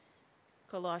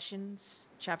Colossians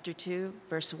chapter 2,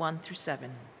 verse 1 through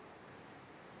 7.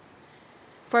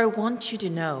 For I want you to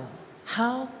know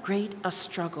how great a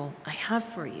struggle I have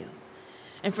for you,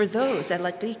 and for those at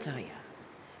Laodicea,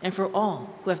 and for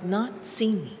all who have not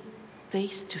seen me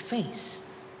face to face,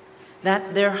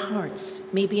 that their hearts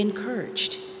may be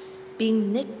encouraged,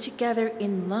 being knit together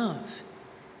in love,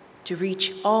 to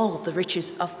reach all the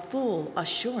riches of full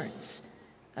assurance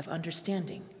of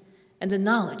understanding and the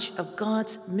knowledge of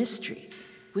God's mystery,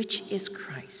 which is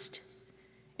Christ,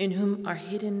 in whom are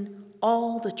hidden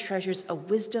all the treasures of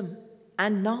wisdom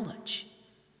and knowledge.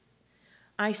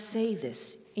 I say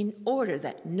this in order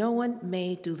that no one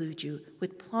may delude you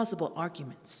with plausible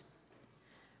arguments.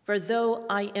 For though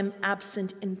I am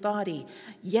absent in body,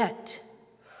 yet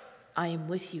I am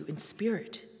with you in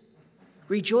spirit,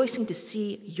 rejoicing to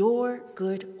see your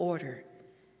good order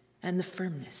and the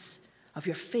firmness of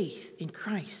your faith in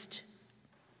Christ.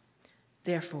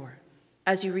 Therefore,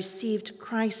 as you received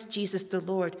Christ Jesus the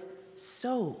Lord,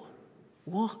 so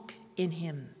walk in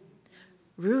him,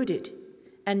 rooted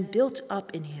and built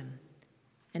up in him,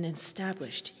 and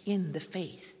established in the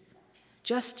faith,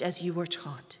 just as you were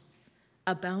taught,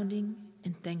 abounding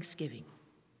in thanksgiving.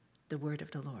 The word of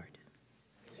the Lord.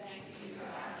 Thanks be to God.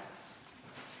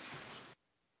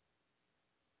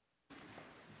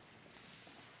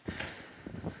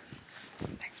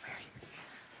 Thanks, Mary.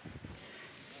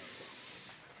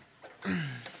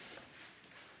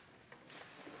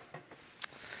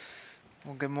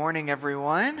 Well, good morning,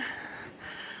 everyone.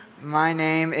 My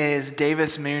name is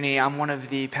Davis Mooney. I'm one of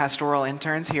the pastoral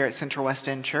interns here at Central West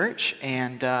End Church,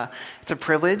 and it's a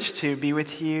privilege to be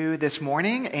with you this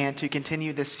morning and to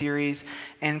continue this series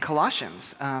in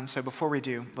Colossians. So before we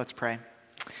do, let's pray.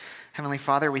 Heavenly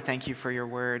Father, we thank you for your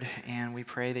word, and we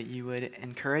pray that you would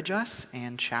encourage us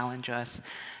and challenge us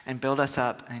and build us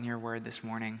up in your word this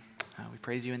morning. We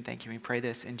praise you and thank you. We pray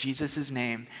this in Jesus'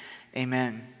 name.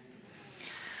 Amen.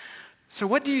 So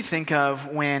what do you think of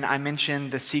when I mention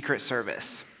the Secret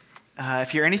Service?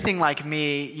 If you're anything like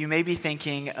me, you may be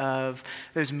thinking of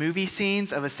those movie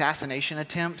scenes of assassination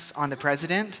attempts on the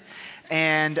president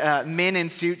and men in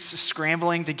suits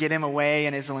scrambling to get him away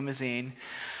in his limousine.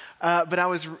 But I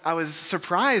was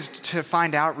surprised to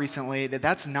find out recently that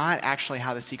that's not actually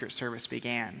how the Secret Service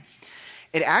began.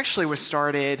 It actually was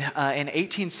started in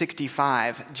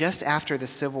 1865, just after the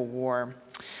Civil War,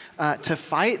 to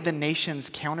fight the nation's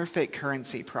counterfeit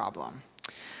currency problem.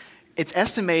 It's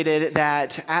estimated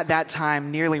that at that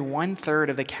time, nearly 1/3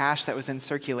 of the cash that was in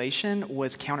circulation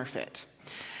was counterfeit.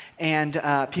 And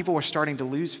people were starting to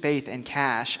lose faith in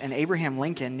cash, and Abraham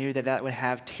Lincoln knew that that would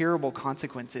have terrible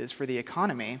consequences for the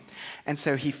economy, and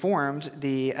so he formed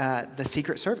the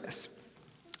Secret Service.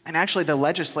 And actually, the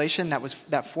legislation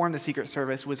that formed the Secret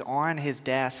Service was on his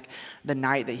desk the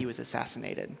night that he was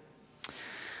assassinated.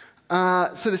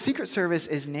 So the Secret Service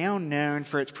is now known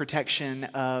for its protection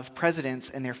of presidents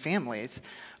and their families,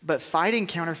 but fighting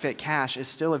counterfeit cash is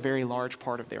still a very large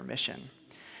part of their mission.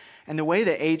 And the way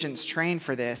that agents train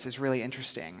for this is really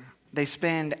interesting. They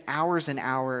spend hours and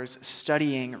hours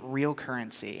studying real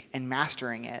currency and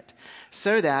mastering it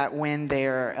so that when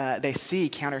they see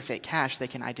counterfeit cash, they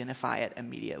can identify it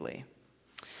immediately.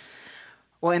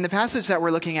 Well, in the passage that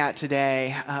we're looking at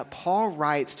today, Paul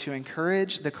writes to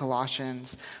encourage the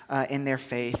Colossians in their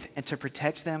faith and to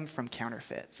protect them from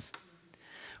counterfeits.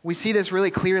 We see this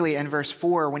really clearly in verse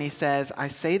 4 when he says, I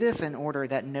say this in order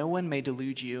that no one may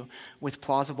delude you with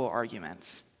plausible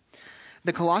arguments.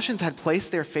 The Colossians had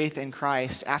placed their faith in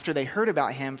Christ after they heard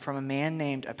about him from a man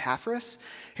named Epaphras,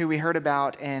 who we heard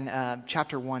about in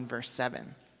chapter 1, verse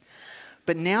 7.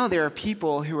 But now there are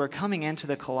people who are coming into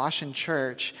the Colossian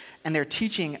church and they're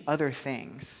teaching other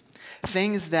things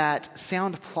that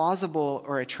sound plausible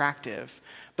or attractive,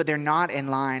 but they're not in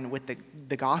line with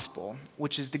the gospel,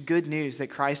 which is the good news that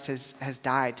Christ has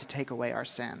died to take away our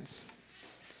sins.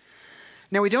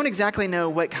 Now, we don't exactly know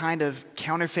what kind of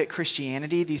counterfeit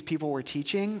Christianity these people were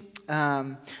teaching.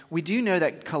 We do know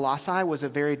that Colossae was a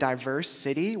very diverse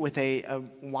city with a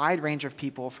wide range of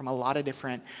people from a lot of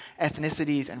different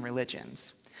ethnicities and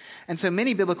religions. And so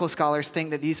many biblical scholars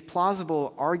think that these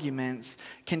plausible arguments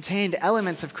contained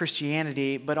elements of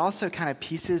Christianity, but also kind of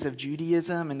pieces of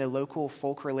Judaism and the local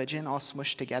folk religion all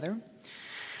smushed together.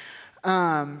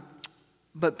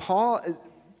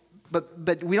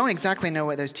 But we don't exactly know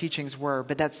what those teachings were,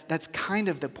 but that's kind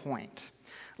of the point.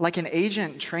 Like an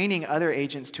agent training other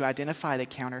agents to identify the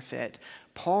counterfeit,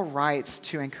 Paul writes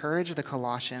to encourage the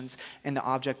Colossians in the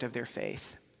object of their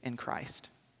faith in Christ.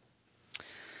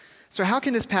 So how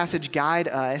can this passage guide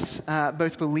us,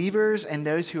 both believers and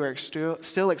those who are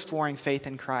still exploring faith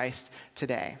in Christ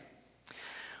today?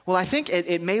 Well, I think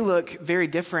it may look very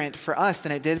different for us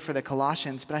than it did for the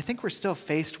Colossians, but I think we're still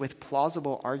faced with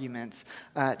plausible arguments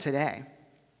today.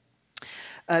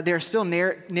 There are still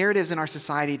narratives in our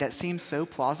society that seem so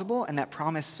plausible and that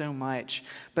promise so much,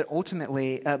 but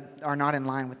ultimately are not in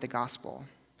line with the gospel.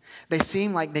 They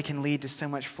seem like they can lead to so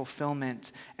much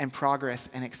fulfillment and progress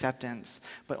and acceptance,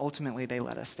 but ultimately they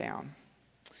let us down.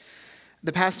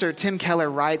 The pastor Tim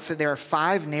Keller writes that there are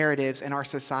 5 narratives in our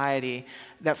society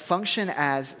that function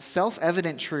as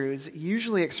self-evident truths,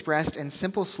 usually expressed in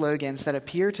simple slogans that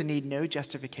appear to need no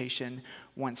justification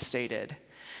once stated.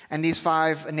 And these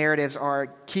 5 narratives are: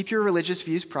 keep your religious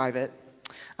views private,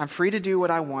 I'm free to do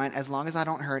what I want as long as I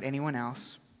don't hurt anyone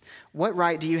else, what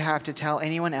right do you have to tell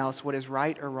anyone else what is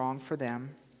right or wrong for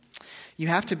them, you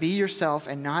have to be yourself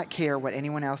and not care what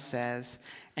anyone else says,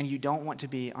 and you don't want to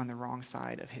be on the wrong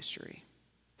side of history.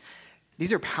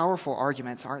 These are powerful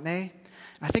arguments, aren't they?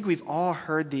 And I think we've all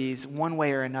heard these one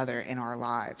way or another in our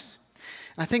lives.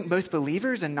 And I think both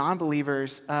believers and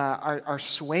non-believers are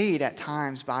swayed at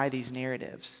times by these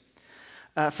narratives.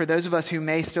 For those of us who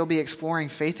may still be exploring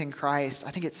faith in Christ,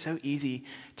 I think it's so easy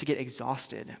to get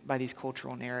exhausted by these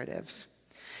cultural narratives.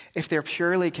 If they're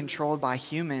purely controlled by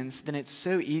humans, then it's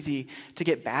so easy to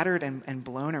get battered and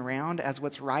blown around as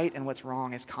what's right and what's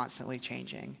wrong is constantly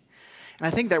changing. And I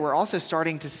think that we're also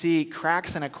starting to see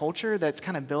cracks in a culture that's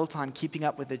kind of built on keeping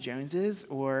up with the Joneses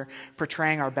or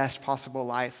portraying our best possible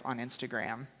life on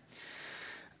Instagram.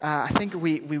 I think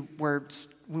we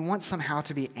want somehow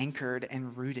to be anchored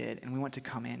and rooted, and we want to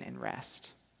come in and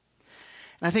rest.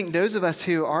 And I think those of us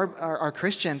who are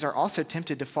Christians are also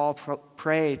tempted to fall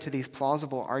prey to these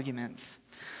plausible arguments.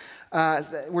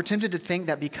 We're tempted to think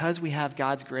that because we have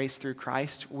God's grace through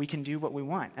Christ, we can do what we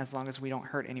want as long as we don't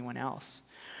hurt anyone else.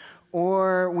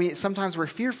 Or sometimes we're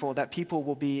fearful that people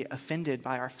will be offended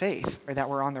by our faith or that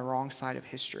we're on the wrong side of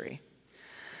history.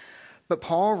 But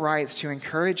Paul writes to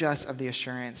encourage us of the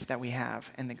assurance that we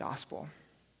have in the gospel.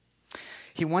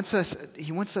 He wants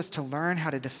us to learn how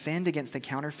to defend against the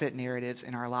counterfeit narratives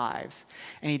in our lives.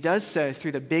 And he does so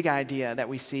through the big idea that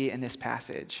we see in this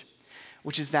passage,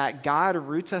 which is that God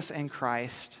roots us in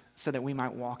Christ so that we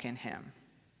might walk in him.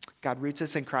 God roots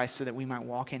us in Christ so that we might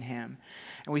walk in him.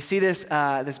 And we see this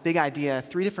big idea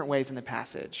 3 different ways in the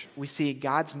passage. We see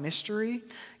God's mystery,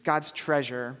 God's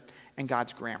treasure, and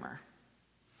God's grammar.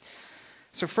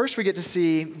 So first we get to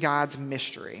see God's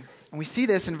mystery. And we see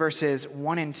this in verses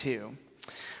 1 and 2.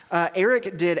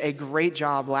 Eric did a great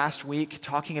job last week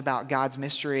talking about God's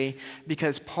mystery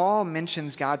because Paul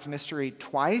mentions God's mystery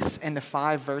twice in the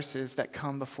 5 verses that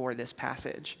come before this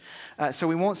passage. So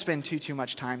we won't spend too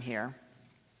much time here.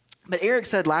 But Eric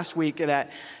said last week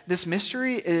that this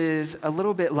mystery is a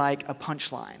little bit like a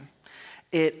punchline.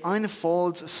 It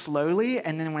unfolds slowly,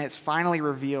 and then when it's finally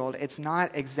revealed, it's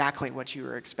not exactly what you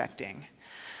were expecting.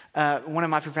 One of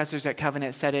my professors at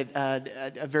Covenant said it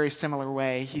a very similar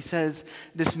way. He says,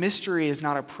 this mystery is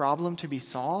not a problem to be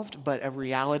solved, but a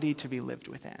reality to be lived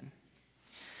within.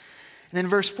 And in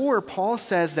verse 4, Paul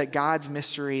says that God's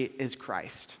mystery is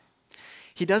Christ.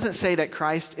 He doesn't say that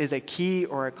Christ is a key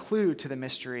or a clue to the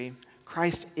mystery.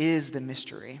 Christ is the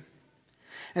mystery.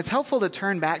 And it's helpful to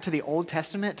turn back to the Old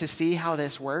Testament to see how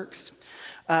this works.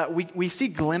 We see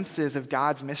glimpses of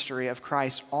God's mystery of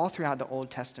Christ all throughout the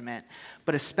Old Testament,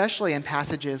 but especially in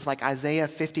passages like Isaiah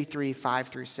 53, 5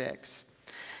 through 6.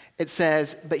 It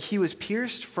says, "But he was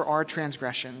pierced for our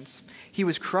transgressions. He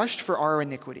was crushed for our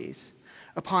iniquities.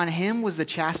 Upon him was the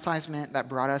chastisement that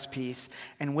brought us peace,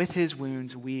 and with his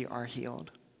wounds we are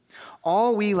healed.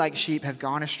 All we like sheep have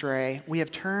gone astray. We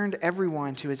have turned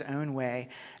everyone to his own way,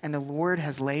 and the Lord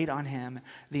has laid on him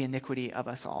the iniquity of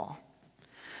us all."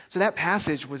 So that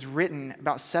passage was written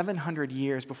about 700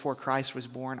 years before Christ was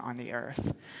born on the earth.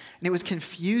 And it was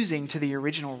confusing to the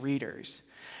original readers.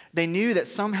 They knew that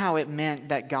somehow it meant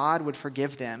that God would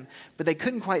forgive them, but they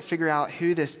couldn't quite figure out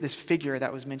who this figure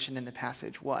that was mentioned in the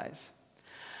passage was.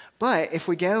 But if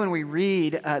we go and we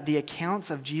read the accounts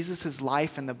of Jesus'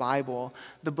 life in the Bible,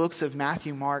 the books of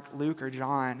Matthew, Mark, Luke, or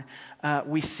John,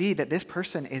 we see that this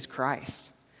person is Christ.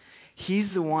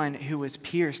 He's the one who was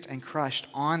pierced and crushed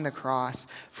on the cross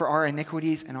for our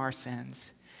iniquities and our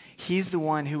sins. He's the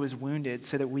one who was wounded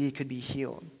so that we could be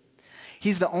healed.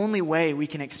 He's the only way we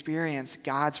can experience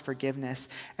God's forgiveness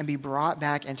and be brought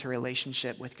back into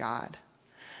relationship with God.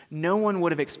 No one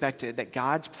would have expected that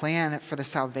God's plan for the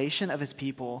salvation of his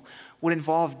people would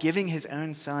involve giving his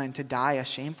own son to die a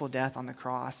shameful death on the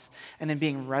cross and then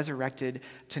being resurrected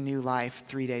to new life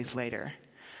 3 days later.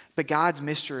 But God's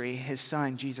mystery, his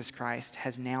son, Jesus Christ,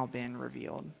 has now been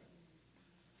revealed.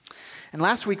 And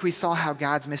last week we saw how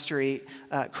God's mystery,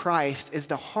 Christ, is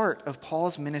the heart of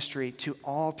Paul's ministry to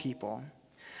all people.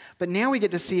 But now we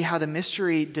get to see how the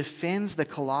mystery defends the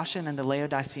Colossian and the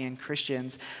Laodicean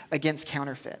Christians against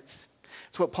counterfeits.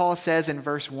 It's what Paul says in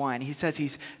verse 1. He says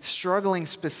he's struggling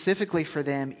specifically for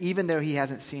them, even though he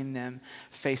hasn't seen them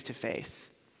face to face.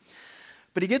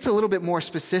 But he gets a little bit more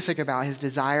specific about his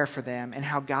desire for them and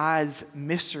how God's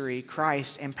mystery,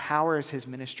 Christ, empowers his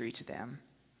ministry to them.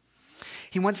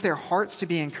 He wants their hearts to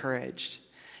be encouraged.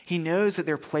 He knows that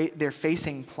they're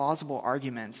facing plausible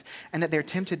arguments and that they're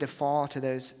tempted to fall to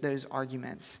those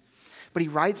arguments. But he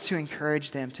writes to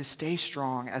encourage them to stay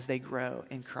strong as they grow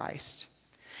in Christ.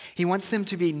 He wants them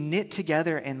to be knit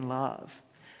together in love.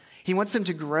 He wants them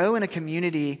to grow in a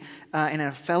community, in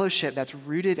a fellowship that's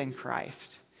rooted in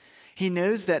Christ. He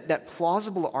knows that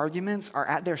plausible arguments are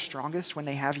at their strongest when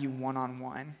they have you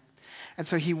one-on-one. And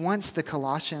so he wants the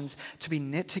Colossians to be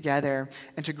knit together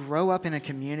and to grow up in a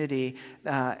community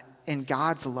in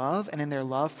God's love and in their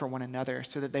love for one another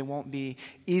so that they won't be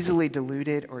easily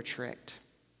deluded or tricked.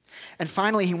 And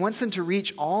finally, he wants them to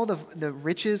reach all the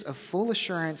riches of full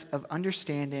assurance of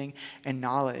understanding and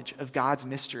knowledge of God's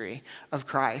mystery of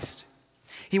Christ.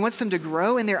 He wants them to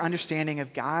grow in their understanding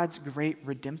of God's great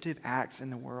redemptive acts in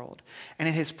the world and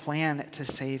in his plan to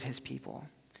save his people.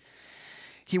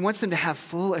 He wants them to have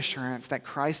full assurance that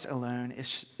Christ alone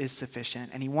is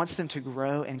sufficient, and he wants them to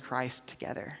grow in Christ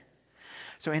together.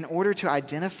 So in order to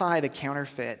identify the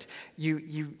counterfeit,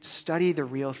 you study the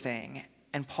real thing.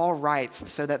 And Paul writes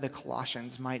so that the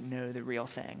Colossians might know the real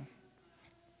thing.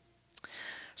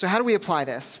 So how do we apply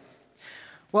this?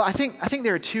 Well, I think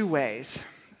there are two ways.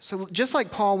 So just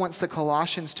like Paul wants the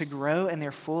Colossians to grow in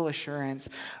their full assurance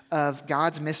of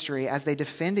God's mystery as they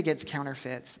defend against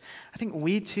counterfeits, I think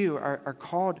we too are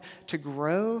called to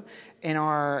grow in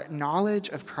our knowledge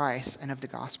of Christ and of the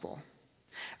gospel.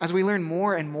 As we learn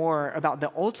more and more about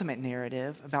the ultimate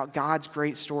narrative, about God's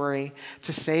great story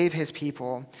to save his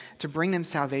people, to bring them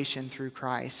salvation through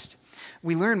Christ,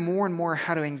 we learn more and more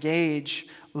how to engage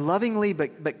lovingly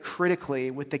but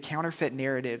critically with the counterfeit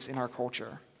narratives in our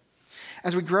culture.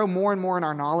 As we grow more and more in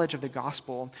our knowledge of the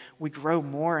gospel, we grow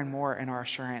more and more in our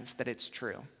assurance that it's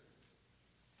true.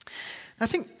 I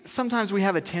think sometimes we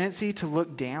have a tendency to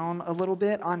look down a little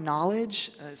bit on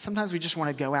knowledge. Sometimes we just want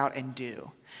to go out and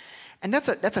do. And that's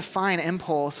a fine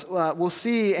impulse. We'll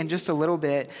see in just a little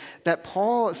bit that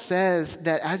Paul says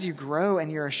that as you grow in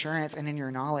your assurance and in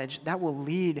your knowledge, that will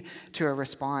lead to a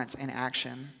response and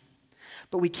action.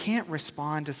 But we can't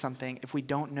respond to something if we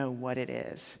don't know what it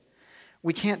is.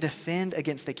 We can't defend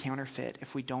against the counterfeit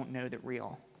if we don't know the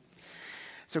real.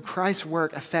 So Christ's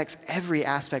work affects every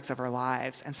aspect of our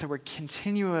lives, and so we're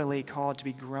continually called to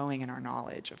be growing in our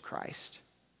knowledge of Christ.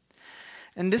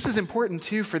 And this is important,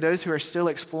 too, for those who are still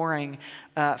exploring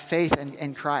faith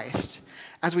in Christ.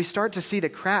 As we start to see the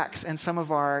cracks in some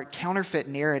of our counterfeit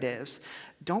narratives,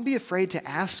 don't be afraid to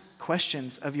ask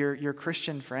questions of your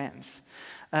Christian friends.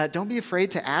 Don't be afraid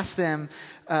to ask them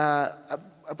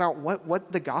about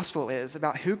what the gospel is,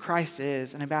 about who Christ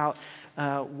is, and about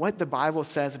what the Bible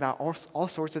says about all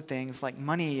sorts of things like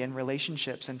money and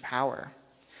relationships and power.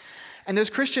 And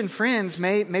those Christian friends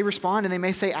may respond and they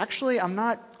may say, actually, I'm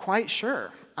not quite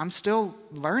sure. I'm still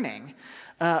learning.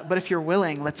 But if you're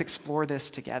willing, let's explore this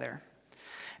together.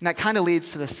 And that kind of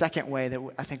leads to the second way that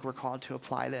I think we're called to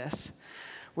apply this,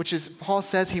 which is Paul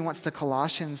says he wants the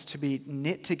Colossians to be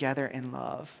knit together in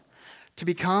love, to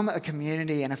become a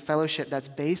community and a fellowship that's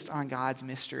based on God's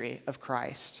mystery of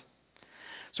Christ.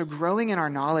 So growing in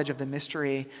our knowledge of the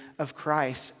mystery of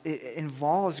Christ, it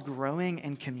involves growing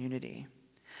in community.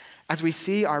 As we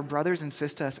see our brothers and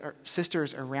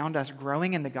sisters around us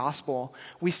growing in the gospel,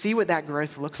 we see what that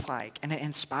growth looks like, and it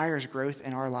inspires growth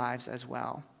in our lives as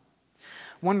well.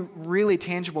 One really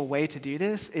tangible way to do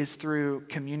this is through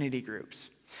community groups.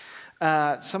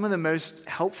 Some of the most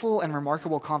helpful and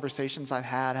remarkable conversations I've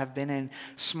had have been in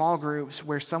small groups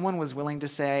where someone was willing to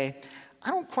say, I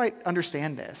don't quite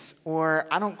understand this, or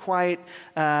I don't quite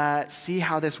see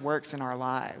how this works in our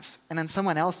lives. And then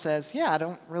someone else says, yeah, I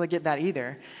don't really get that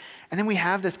either. And then we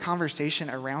have this conversation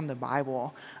around the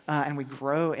Bible, and we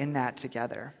grow in that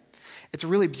together. It's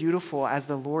really beautiful as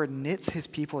the Lord knits his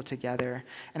people together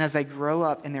and as they grow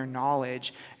up in their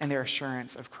knowledge and their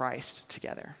assurance of Christ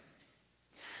together.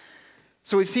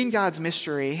 So we've seen God's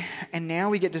mystery, and now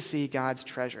we get to see God's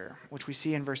treasure, which we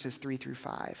see in verses 3 through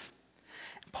 5.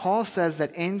 Paul says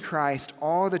that in Christ,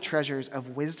 all the treasures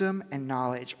of wisdom and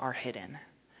knowledge are hidden.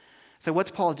 So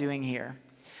what's Paul doing here?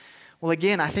 Well,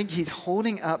 again, I think he's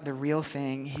holding up the real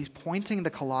thing. He's pointing the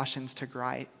Colossians to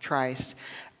Christ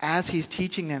as he's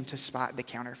teaching them to spot the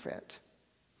counterfeit.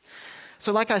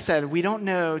 So like I said, we don't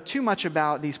know too much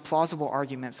about these plausible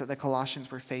arguments that the Colossians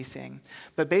were facing.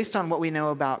 But based on what we know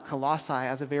about Colossae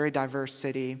as a very diverse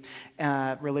city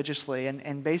religiously,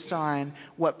 and based on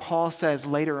what Paul says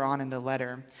later on in the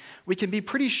letter, we can be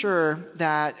pretty sure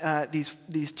that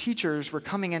these teachers were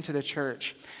coming into the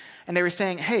church, and they were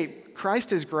saying, hey,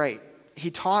 Christ is great.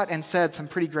 He taught and said some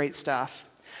pretty great stuff.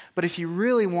 But if you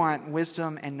really want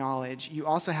wisdom and knowledge, you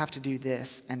also have to do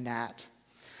this and that.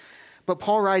 But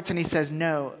Paul writes and he says,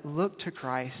 no, look to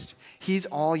Christ. He's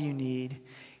all you need.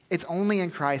 It's only in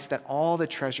Christ that all the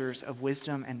treasures of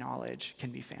wisdom and knowledge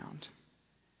can be found.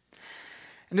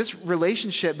 And this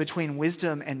relationship between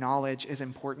wisdom and knowledge is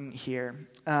important here.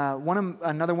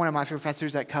 Another one of my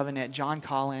professors at Covenant, John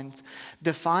Collins,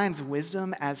 defines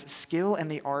wisdom as skill in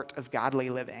the art of godly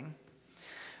living.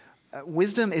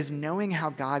 Wisdom is knowing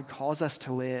how God calls us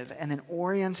to live and then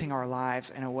orienting our lives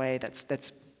in a way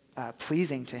that's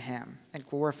pleasing to him and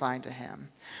glorifying to him.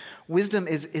 Wisdom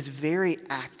is very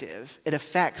active. It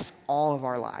affects all of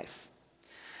our life.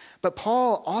 But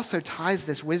Paul also ties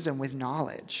this wisdom with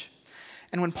knowledge.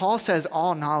 And when Paul says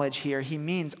all knowledge here, he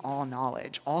means all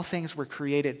knowledge. All things were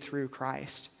created through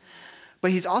Christ.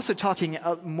 But he's also talking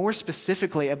more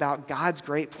specifically about God's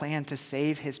great plan to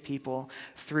save his people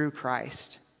through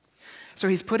Christ. So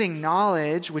he's putting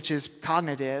knowledge, which is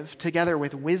cognitive, together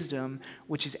with wisdom,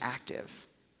 which is active.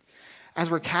 As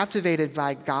we're captivated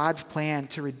by God's plan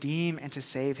to redeem and to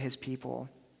save his people,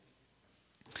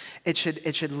 it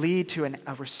should lead to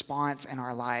a response in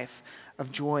our life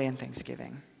of joy and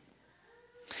thanksgiving.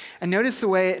 And notice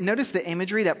the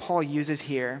imagery that Paul uses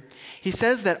here. He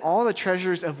says that all the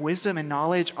treasures of wisdom and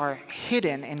knowledge are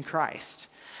hidden in Christ.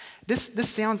 This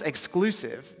sounds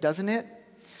exclusive, doesn't it?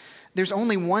 There's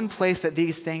only one place that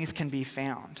these things can be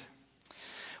found.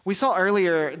 We saw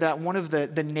earlier that one of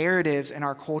the narratives in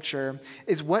our culture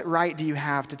is, what right do you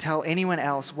have to tell anyone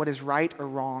else what is right or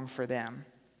wrong for them?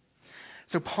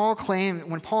 So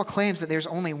when Paul claims that there's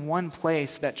only one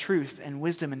place that truth and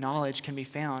wisdom and knowledge can be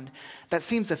found, that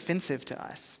seems offensive to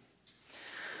us.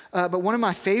 But one of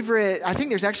my favorite, I think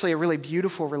there's actually a really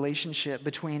beautiful relationship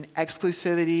between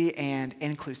exclusivity and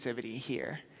inclusivity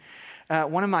here.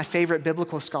 One of my favorite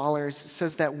biblical scholars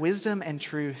says that wisdom and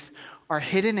truth are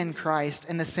hidden in Christ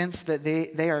in the sense that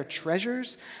they are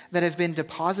treasures that have been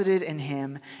deposited in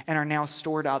him and are now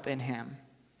stored up in him.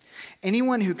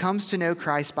 Anyone who comes to know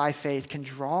Christ by faith can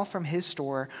draw from his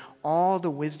store all the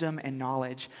wisdom and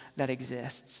knowledge that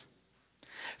exists.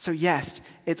 So yes,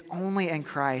 it's only in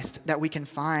Christ that we can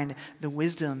find the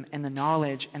wisdom and the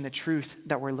knowledge and the truth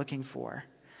that we're looking for.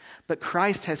 But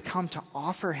Christ has come to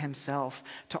offer himself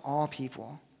to all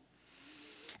people.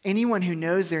 Anyone who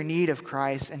knows their need of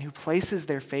Christ and who places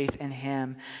their faith in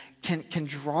him can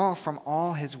draw from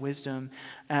all his wisdom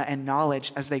and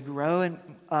knowledge as they grow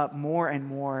up more and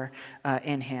more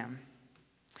in him.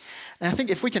 And I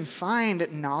think if we can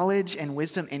find knowledge and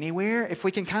wisdom anywhere, if we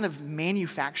can kind of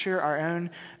manufacture our own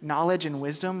knowledge and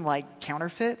wisdom like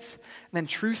counterfeits, then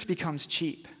truth becomes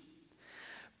cheap.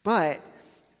 But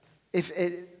if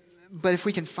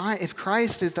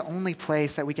Christ is the only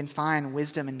place that we can find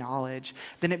wisdom and knowledge,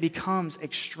 then it becomes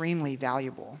extremely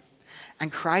valuable.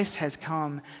 And Christ has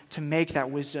come to make that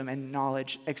wisdom and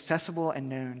knowledge accessible and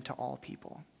known to all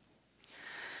people.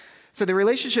 So the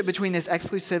relationship between this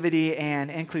exclusivity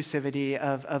and inclusivity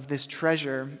of this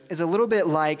treasure is a little bit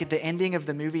like the ending of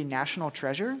the movie National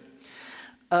Treasure.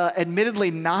 Admittedly,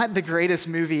 not the greatest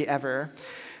movie ever,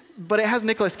 but it has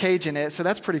Nicolas Cage in it, so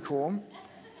that's pretty cool.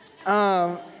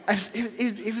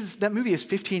 That movie is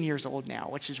 15 years old now,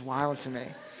 which is wild to me.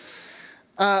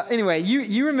 Anyway,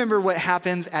 you remember what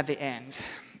happens at the end.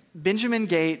 Benjamin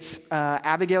Gates,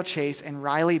 Abigail Chase, and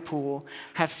Riley Poole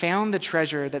have found the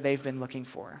treasure that they've been looking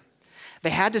for. They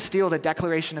had to steal the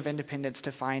Declaration of Independence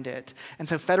to find it, and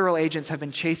so federal agents have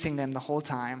been chasing them the whole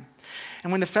time.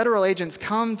 And when the federal agents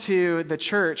come to the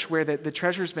church where the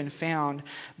treasure's been found,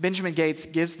 Benjamin Gates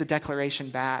gives the Declaration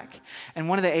back. And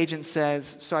one of the agents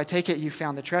says, "So I take it you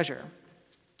found the treasure?"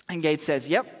 And Gates says,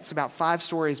 "Yep, it's about 5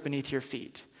 stories beneath your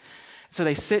feet." So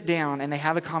they sit down and they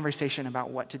have a conversation about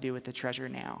what to do with the treasure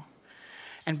now.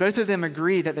 And both of them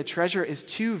agree that the treasure is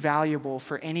too valuable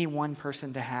for any one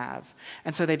person to have.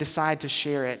 And so they decide to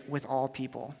share it with all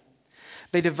people.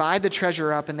 They divide the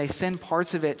treasure up and they send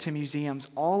parts of it to museums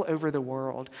all over the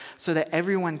world so that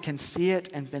everyone can see it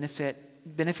and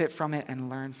benefit from it and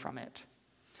learn from it.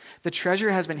 The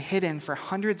treasure has been hidden for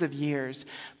hundreds of years,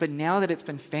 but now that it's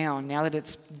been found, now that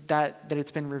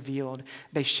it's been revealed,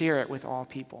 they share it with all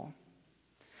people.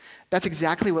 That's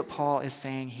exactly what Paul is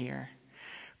saying here.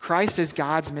 Christ is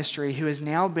God's mystery who has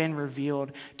now been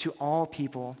revealed to all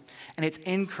people, and it's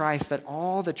in Christ that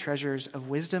all the treasures of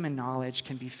wisdom and knowledge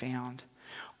can be found.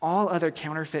 All other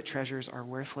counterfeit treasures are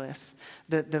worthless.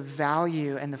 The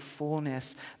value and the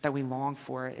fullness that we long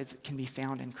for can be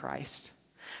found in Christ.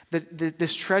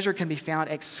 This treasure can be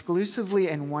found exclusively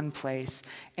in one place,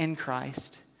 in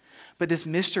Christ. But this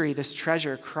mystery, this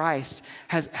treasure, Christ,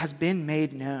 has been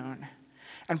made known.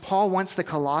 And Paul wants the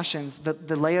Colossians,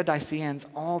 the Laodiceans,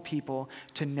 all people,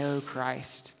 to know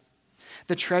Christ.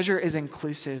 The treasure is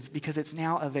inclusive because it's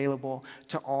now available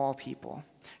to all people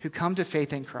who come to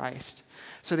faith in Christ.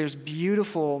 So there's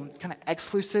beautiful kind of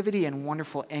exclusivity and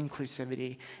wonderful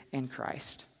inclusivity in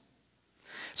Christ.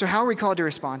 So how are we called to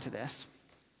respond to this?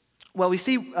 Well, we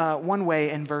see one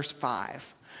way in verse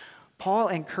 5. Paul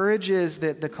encourages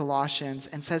the Colossians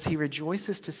and says he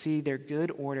rejoices to see their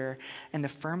good order and the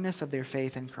firmness of their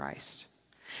faith in Christ.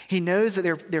 He knows that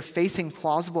they're facing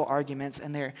plausible arguments,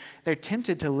 and they're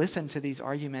tempted to listen to these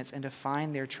arguments and to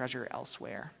find their treasure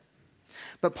elsewhere.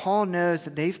 But Paul knows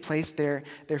that they've placed their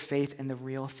faith in the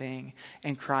real thing,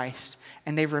 in Christ,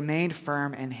 and they've remained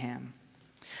firm in him.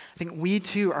 I think we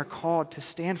too are called to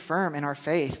stand firm in our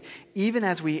faith, even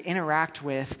as we interact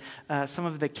with some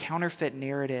of the counterfeit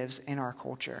narratives in our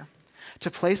culture, to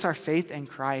place our faith in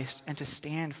Christ and to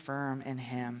stand firm in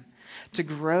him, to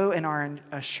grow in our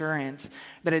assurance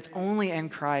that it's only in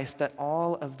Christ that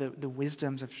all of the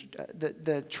wisdoms of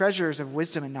the treasures of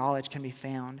wisdom and knowledge can be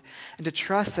found, and to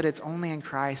trust that it's only in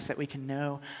Christ that we can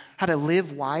know how to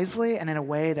live wisely and in a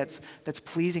way that's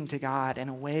pleasing to God, in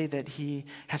a way that he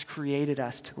has created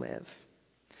us to live.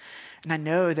 And I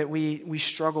know that we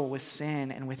struggle with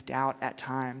sin and with doubt at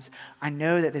times. I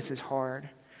know that this is hard.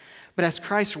 But as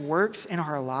Christ works in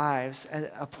our lives,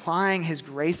 applying his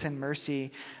grace and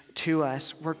mercy to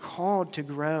us, we're called to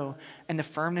grow in the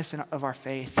firmness of our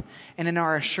faith and in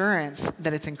our assurance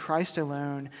that it's in Christ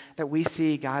alone that we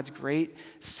see God's great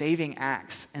saving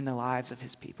acts in the lives of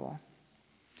his people.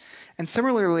 And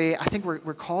similarly, I think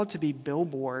we're called to be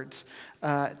billboards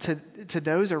to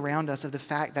those around us of the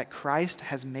fact that Christ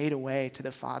has made a way to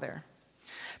the Father.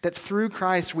 That through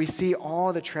Christ we see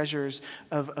all the treasures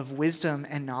of wisdom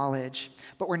and knowledge,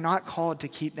 but we're not called to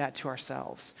keep that to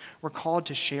ourselves. We're called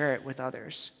to share it with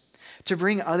others, to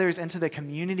bring others into the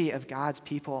community of God's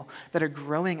people that are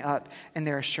growing up in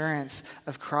their assurance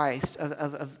of Christ,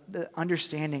 of the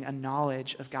understanding and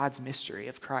knowledge of God's mystery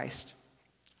of Christ.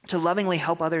 To lovingly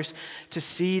help others to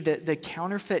see the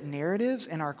counterfeit narratives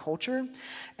in our culture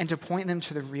and to point them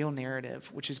to the real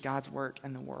narrative, which is God's work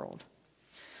in the world.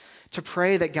 To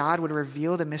pray that God would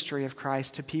reveal the mystery of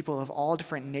Christ to people of all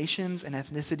different nations and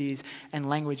ethnicities and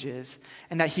languages,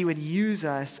 and that he would use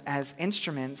us as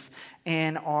instruments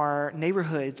in our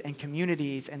neighborhoods and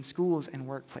communities and schools and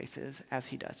workplaces as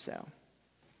he does so.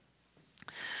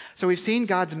 So we've seen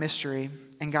God's mystery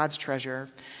and God's treasure,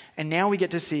 and now we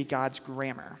get to see God's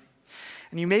grammar.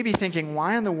 And you may be thinking,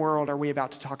 why in the world are we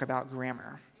about to talk about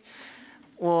grammar?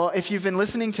 Well, if you've been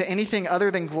listening to anything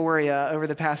other than Gloria over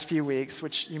the past few weeks,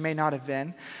 which you may not have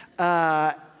been,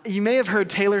 you may have heard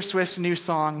Taylor Swift's new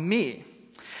song, Me.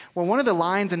 Well, one of the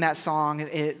lines in that songs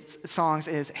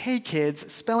is, "Hey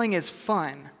kids, spelling is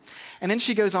fun." And then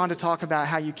she goes on to talk about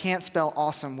how you can't spell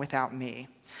awesome without me.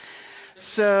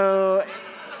 So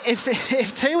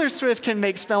if Taylor Swift can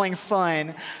make spelling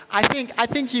fun, I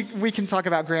think we can talk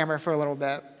about grammar for a little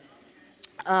bit.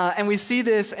 And we see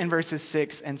this in verses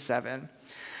 6 and 7.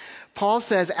 Paul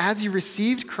says, "As you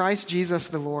received Christ Jesus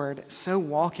the Lord, so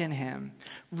walk in him,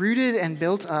 rooted and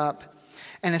built up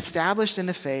and established in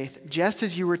the faith, just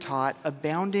as you were taught,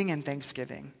 abounding in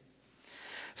thanksgiving."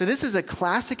 So this is a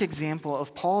classic example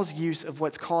of Paul's use of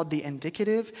what's called the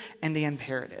indicative and the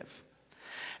imperative.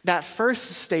 That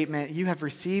first statement, "You have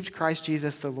received Christ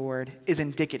Jesus the Lord," is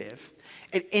indicative.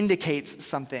 It indicates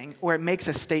something, or it makes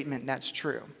a statement that's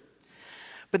true.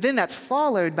 But then that's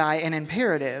followed by an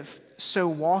imperative, "So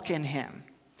walk in him."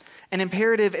 An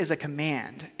imperative is a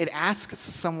command. It asks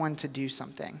someone to do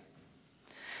something.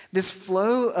 This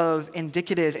flow of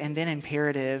indicative and then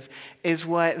imperative is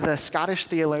what the Scottish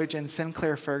theologian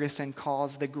Sinclair Ferguson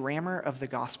calls the grammar of the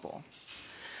gospel.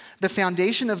 The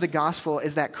foundation of the gospel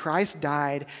is that Christ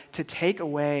died to take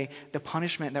away the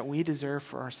punishment that we deserve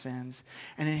for our sins,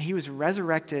 and then he was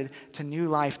resurrected to new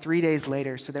life 3 days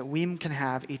later so that we can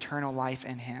have eternal life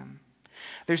in him.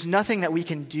 There's nothing that we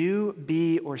can do,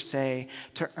 be, or say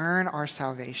to earn our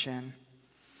salvation.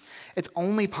 It's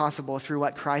only possible through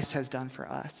what Christ has done for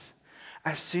us.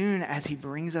 As soon as he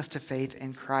brings us to faith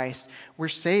in Christ, we're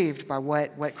saved by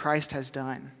what Christ has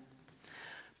done.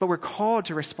 But we're called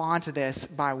to respond to this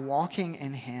by walking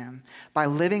in him, by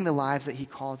living the lives that he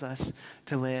calls us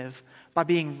to live, by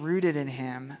being rooted in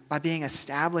him, by being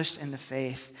established in the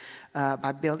faith,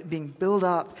 by being built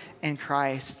up in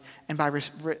Christ, and by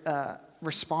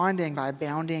responding by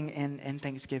abounding in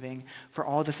thanksgiving for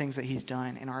all the things that he's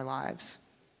done in our lives.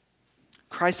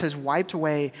 Christ has wiped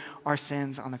away our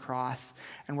sins on the cross,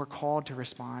 and we're called to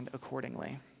respond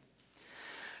accordingly.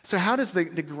 So how does the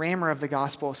grammar of the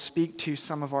gospel speak to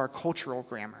some of our cultural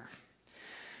grammar?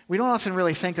 We don't often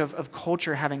really think of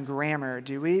culture having grammar,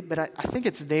 do we? But I think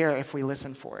it's there if we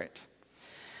listen for it.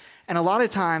 And a lot of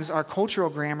times our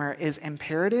cultural grammar is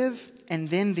imperative and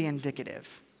then the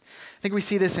indicative. I think we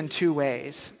see this in two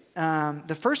ways.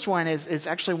 The first one is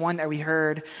actually one that we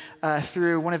heard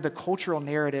through one of the cultural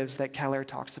narratives that Keller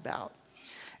talks about.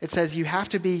 It says, you have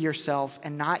to be yourself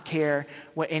and not care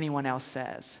what anyone else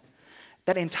says.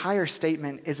 That entire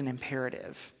statement is an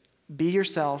imperative. Be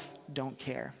yourself, don't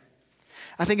care.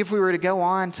 I think if we were to go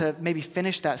on to maybe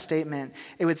finish that statement,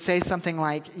 it would say something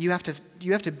like, you have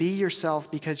to be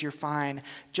yourself because you're fine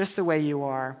just the way you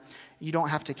are. You don't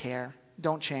have to care.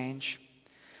 Don't change.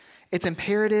 It's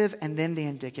imperative and then the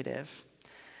indicative,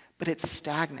 but it's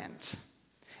stagnant.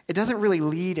 It doesn't really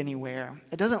lead anywhere.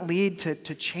 It doesn't lead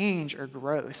to change or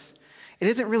growth. It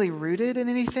isn't really rooted in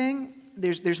anything.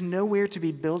 There's nowhere to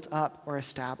be built up or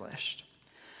established.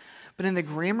 But in the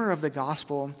grammar of the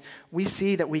gospel, we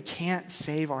see that we can't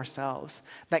save ourselves,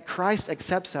 that Christ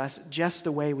accepts us just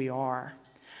the way we are.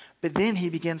 But then he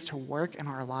begins to work in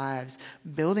our lives,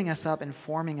 building us up and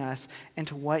forming us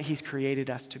into what he's created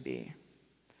us to be.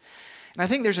 And I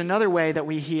think there's another way that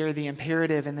we hear the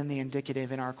imperative and then the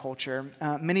indicative in our culture.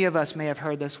 Many of us may have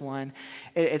heard this one.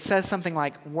 It says something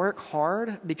like, work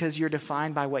hard because you're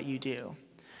defined by what you do.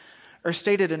 Or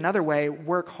stated another way,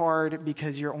 work hard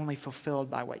because you're only fulfilled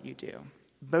by what you do.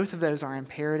 Both of those are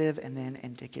imperative and then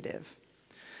indicative.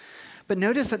 But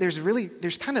notice that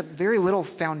there's kind of very little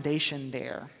foundation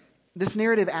there. This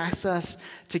narrative asks us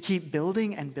to keep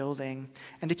building and building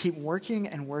and to keep working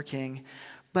and working,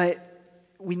 but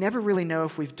we never really know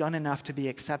if we've done enough to be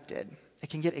accepted. It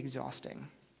can get exhausting.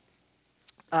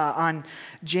 On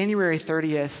January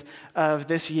 30th of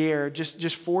this year,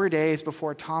 just 4 days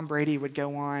before Tom Brady would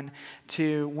go on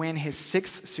to win his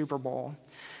 6th Super Bowl,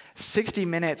 60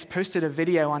 Minutes posted a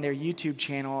video on their YouTube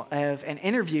channel of an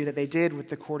interview that they did with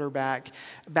the quarterback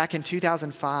back in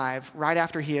 2005, right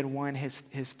after he had won his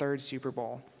 3rd Super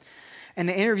Bowl. And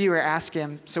the interviewer asked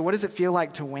him, so what does it feel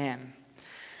like to win?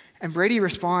 And Brady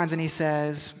responds and he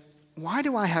says, why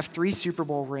do I have 3 Super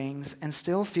Bowl rings and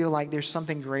still feel like there's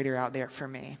something greater out there for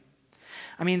me?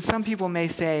 I mean, some people may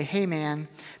say, hey man,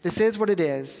 this is what it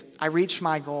is. I reached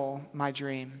my goal, my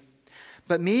dream.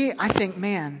 But me, I think,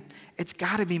 man, it's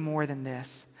got to be more than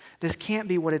this. This can't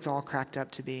be what it's all cracked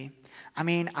up to be. I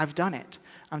mean, I've done it.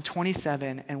 I'm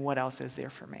 27, and what else is there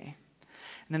for me?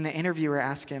 And then the interviewer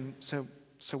asks him, so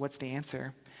what's the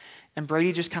answer? And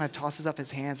Brady just kind of tosses up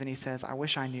his hands and he says, I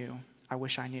wish I knew. I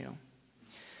wish I knew.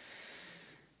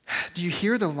 Do you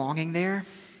hear the longing there?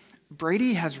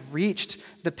 Brady has reached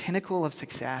the pinnacle of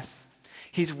success.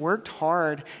 He's worked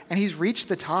hard and he's reached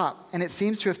the top, and it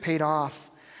seems to have paid off.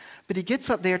 But he gets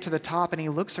up there to the top and he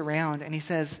looks around and he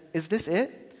says, is this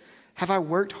it? Have I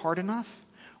worked hard enough?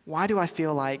 Why do I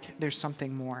feel like there's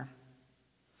something more?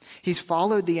 He's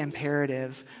followed the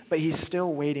imperative, but he's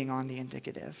still waiting on the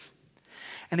indicative.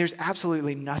 And there's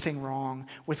absolutely nothing wrong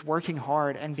with working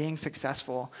hard and being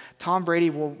successful. Tom Brady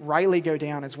will rightly go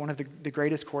down as one of the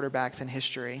greatest quarterbacks in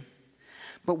history.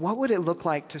 But what would it look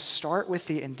like to start with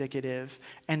the indicative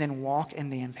and then walk in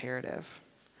the imperative?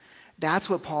 That's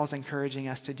what Paul's encouraging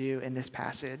us to do in this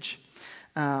passage.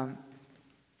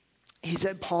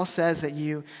 Paul says that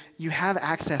you have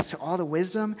access to all the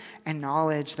wisdom and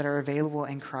knowledge that are available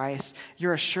in Christ.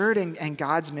 You're assured in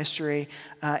God's mystery,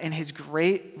 in his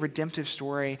great redemptive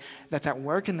story that's at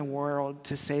work in the world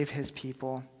to save his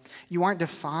people. You aren't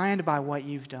defined by what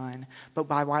you've done, but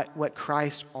by what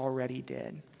Christ already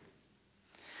did.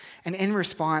 And in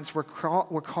response, we're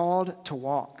called to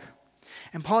walk.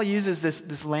 And Paul uses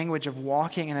this language of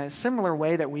walking in a similar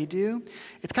way that we do.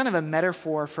 It's kind of a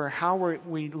metaphor for how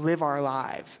we live our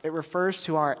lives. It refers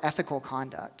to our ethical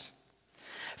conduct.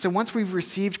 So once we've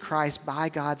received Christ by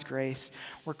God's grace,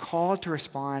 we're called to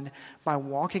respond by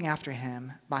walking after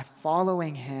him, by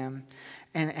following him,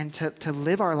 and to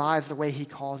live our lives the way he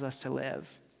calls us to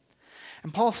live.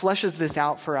 And Paul fleshes this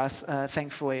out for us,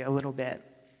 thankfully, a little bit.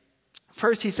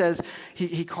 First, he says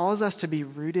he calls us to be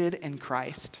rooted in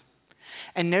Christ.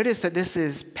 And notice that this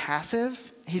is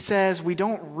passive. He says we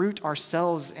don't root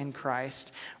ourselves in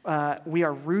Christ. We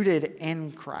are rooted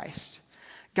in Christ.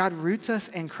 God roots us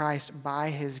in Christ by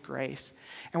his grace,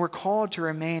 and we're called to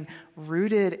remain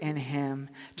rooted in him,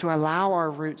 to allow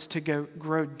our roots to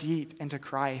grow deep into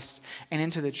Christ and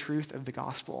into the truth of the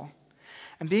gospel.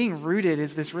 And being rooted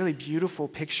is this really beautiful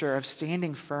picture of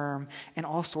standing firm in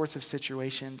all sorts of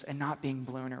situations and not being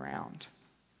blown around.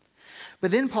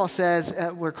 But then Paul says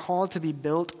we're called to be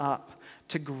built up,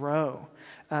 to grow,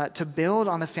 to build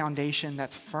on the foundation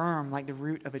that's firm like the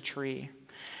root of a tree.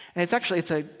 And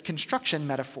it's a construction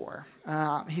metaphor.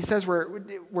 He says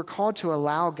we're called to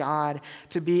allow God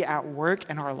to be at work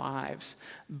in our lives,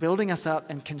 building us up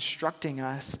and constructing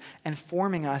us and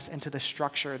forming us into the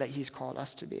structure that he's called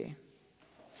us to be.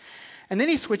 And then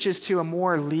he switches to a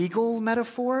more legal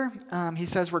metaphor. He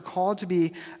says we're called to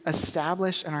be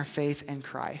established in our faith in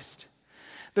Christ.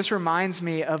 This reminds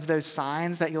me of those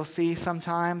signs that you'll see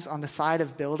sometimes on the side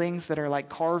of buildings that are like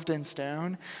carved in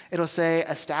stone. It'll say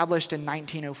established in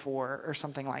 1904 or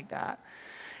something like that.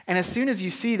 And as soon as you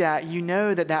see that, you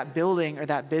know that that building or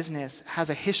that business has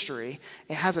a history.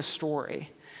 It has a story.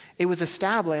 It was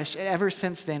established, and ever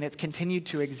since then, it's continued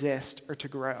to exist or to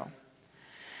grow.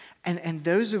 And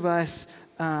those of us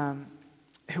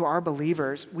who are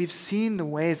believers, we've seen the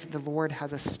ways that the Lord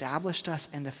has established us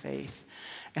in the faith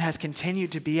and has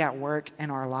continued to be at work in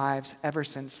our lives ever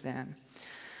since then.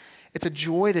 It's a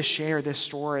joy to share this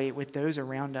story with those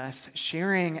around us,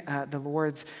 sharing the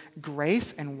Lord's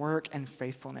grace and work and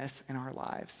faithfulness in our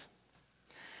lives.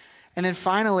 And then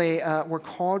finally, we're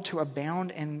called to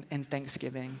abound in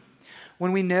thanksgiving.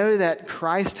 When we know that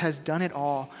Christ has done it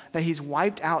all, that he's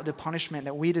wiped out the punishment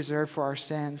that we deserve for our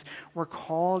sins, we're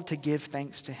called to give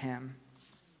thanks to him.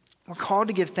 We're called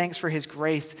to give thanks for his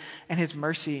grace and his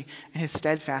mercy and his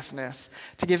steadfastness,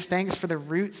 to give thanks for the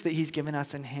roots that he's given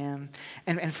us in him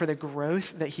and for the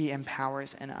growth that he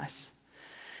empowers in us.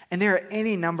 And there are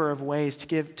any number of ways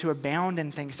to abound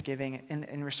in thanksgiving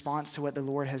in response to what the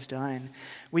Lord has done.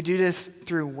 We do this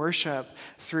through worship,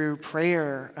 through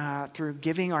prayer, through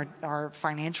giving our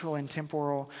financial and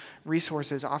temporal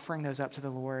resources, offering those up to the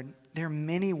Lord. There are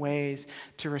many ways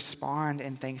to respond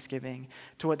in thanksgiving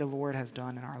to what the Lord has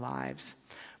done in our lives.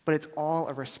 But it's all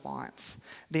a response.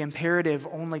 The imperative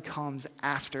only comes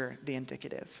after the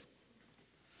indicative.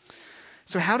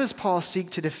 So how does Paul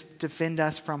seek to defend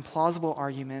us from plausible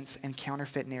arguments and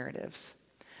counterfeit narratives?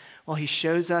 Well, he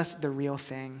shows us the real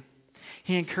thing.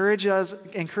 He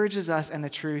encourages us in the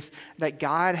truth that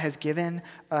God has given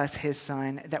us his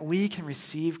Son, that we can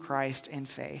receive Christ in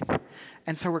faith.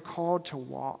 And so we're called to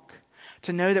walk,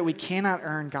 to know that we cannot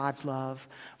earn God's love,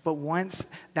 but once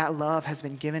that love has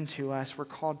been given to us, we're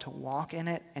called to walk in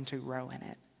it and to grow in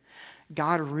it.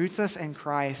 God roots us in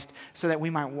Christ so that we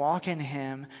might walk in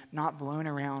him, not blown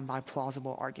around by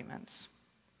plausible arguments.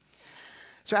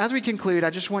 So as we conclude, I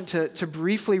just want to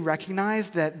briefly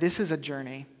recognize that this is a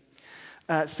journey.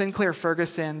 Sinclair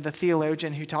Ferguson, the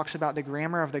theologian who talks about the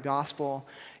grammar of the gospel,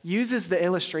 uses the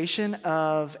illustration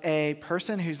of a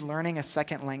person who's learning a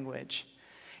second language.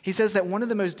 He says that one of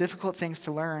the most difficult things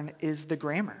to learn is the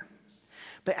grammar.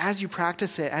 But as you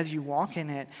practice it, as you walk in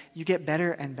it, you get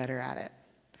better and better at it.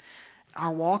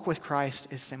 Our walk with Christ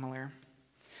is similar.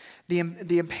 The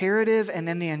imperative and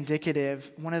then the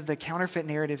indicative, one of the counterfeit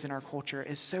narratives in our culture,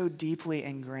 is so deeply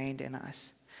ingrained in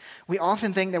us. We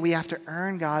often think that we have to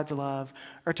earn God's love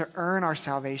or to earn our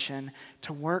salvation,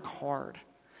 to work hard.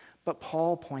 But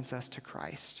Paul points us to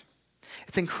Christ.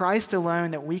 It's in Christ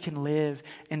alone that we can live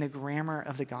in the grammar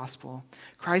of the gospel.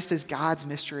 Christ is God's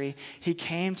mystery. He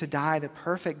came to die the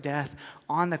perfect death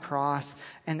on the cross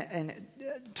and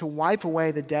to wipe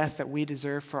away the death that we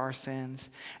deserve for our sins.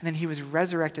 And then he was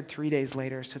resurrected 3 days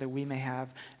later so that we may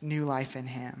have new life in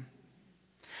him.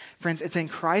 Friends, it's in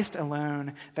Christ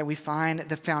alone that we find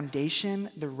the foundation,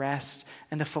 the rest,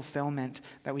 and the fulfillment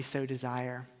that we so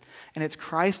desire. And it's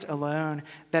Christ alone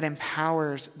that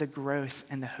empowers the growth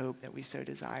and the hope that we so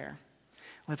desire.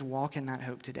 Let's walk in that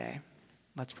hope today.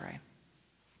 Let's pray.